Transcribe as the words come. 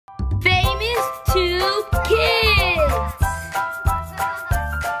FamousTubeKIDS.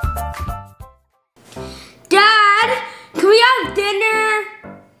 Dad, can we have dinner?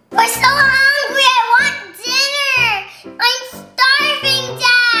 We're so hungry. I want dinner. I'm starving,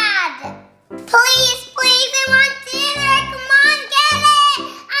 Dad. Please, please, I want dinner. Come on, get it.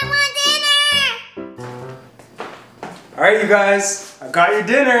 I want dinner. All right, you guys, I've got your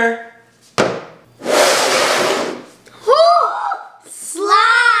dinner.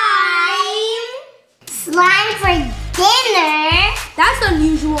 Slime for dinner? That's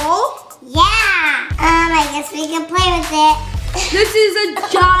unusual. Yeah. I guess we can play with it. This is a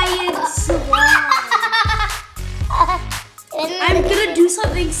giant slime. I'm gonna do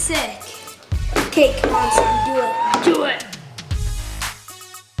something sick. Okay, come on, son, do it. Do it.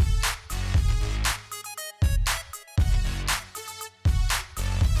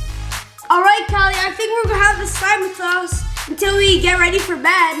 All right, Callie, I think we're gonna have the slime with us until we get ready for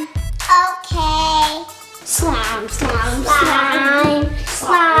bed. Okay. Slime, slime, Slime,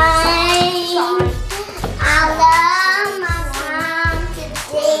 slime. I love my slime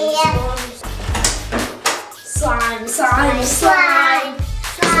today. Slime, slime, slime.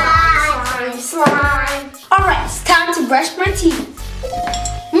 Slime, slime. All right, it's time to brush my teeth.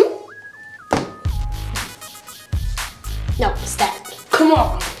 No, stop. Come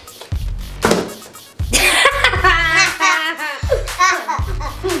on.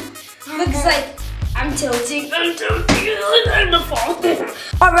 Looks like I'm tilting, and the fall.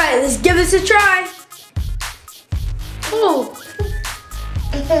 All right, let's give this a try. Oh.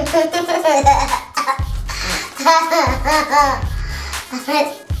 We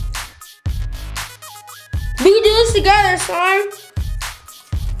can do this together, slime.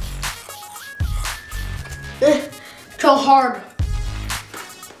 So hard.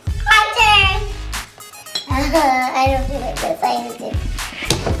 My turn. I don't feel like this. I have to.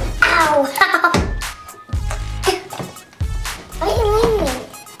 Ow! What do you mean?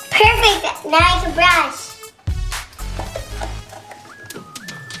 Perfect. Now I can brush.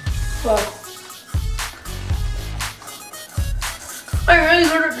 Well, I really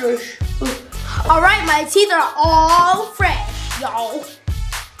got to brush. All right, my teeth are all fresh, y'all.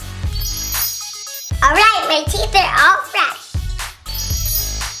 All right, my teeth are all fresh.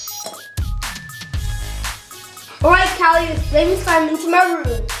 All right, Callie, let's bring the slime into my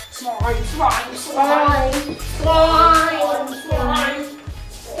room. Slime, slime, slime, slime, slime,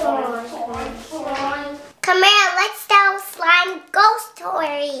 slime, slime. Come here, let's tell slime ghost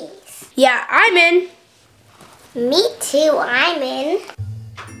stories. Yeah, I'm in. Me too, I'm in.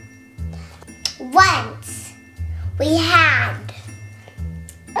 Once we had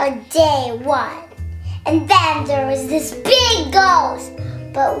a day one, and then there was this big ghost,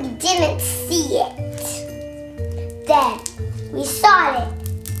 but we didn't see it. Then we saw it,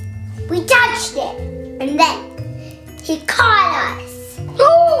 we touched it, and then he caught us.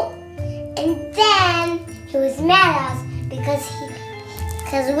 And then he was mad at us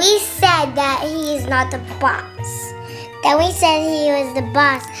because we said that he is not the boss. Then we said he was the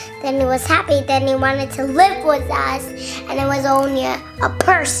boss. Then he was happy. Then he wanted to live with us, and it was only a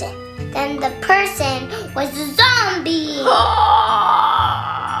person. Then the person was a zombie.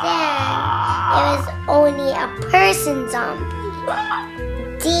 Then it was only a person zombie.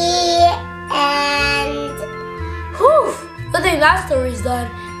 The end. Whew, I think that story's done.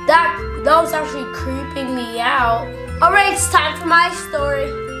 That was actually creeping me out. All right, it's time for my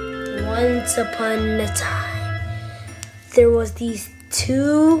story. Once upon a time, there was these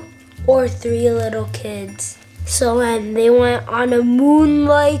 2 or 3 little kids. So when they went on a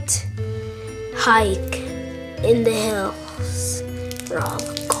moonlight hike in the hills where all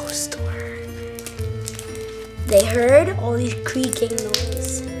the ghosts were, they heard all these creaking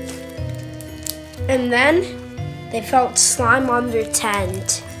noises. And then they felt slime on their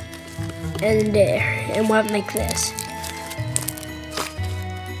tent. And it went like this.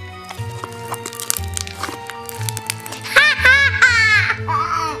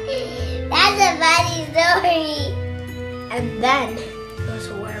 That's a funny story. And then there was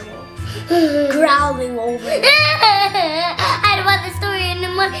a werewolf growling over it. I don't want the story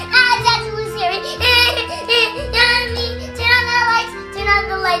anymore. That's really scary. Turn on the lights. Turn on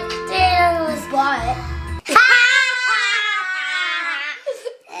the lights. Turn on the lights. But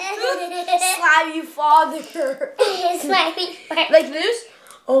slimy father. Slimy father. Like this?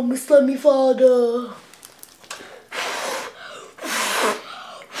 Oh, my slimy father.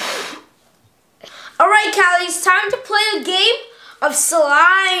 Alright, Callie, it's time to play a game of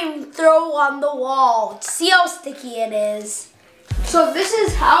slime throw on the wall. See how sticky it is. So this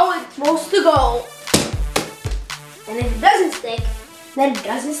is how it's supposed to go. And if it doesn't stick, then it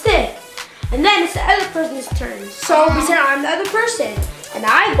doesn't stick. And then it's the other person's turn. So pretend I'm the other person. And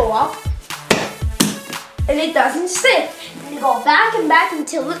I go up, and it doesn't stick. And you go back and back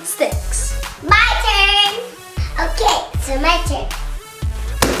until it sticks. My turn. Okay, so my turn.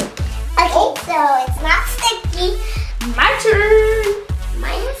 Okay, so it's not sticky. My turn.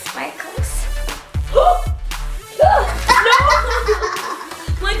 Mine has sparkles. No!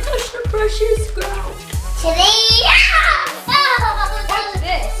 My touch the precious ground. Today, Watch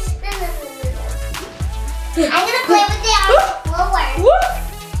this. I'm gonna play with it on the floor.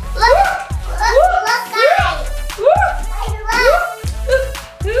 Look,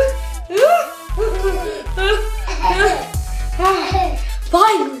 guys.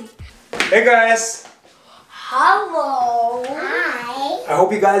 Finally. Hey guys. Hello. Hi. I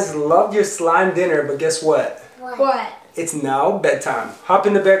hope you guys loved your slime dinner, but guess what? What? It's now bedtime. Hop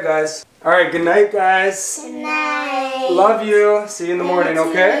into bed, guys. All right, good night, guys. Good night. Love you. See you in the morning,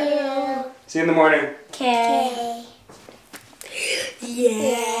 okay? See you in the morning. Okay.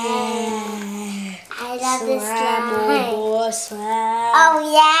 Yeah. I love this slime. Slime. Oh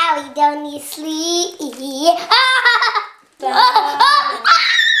yeah, we don't need sleep.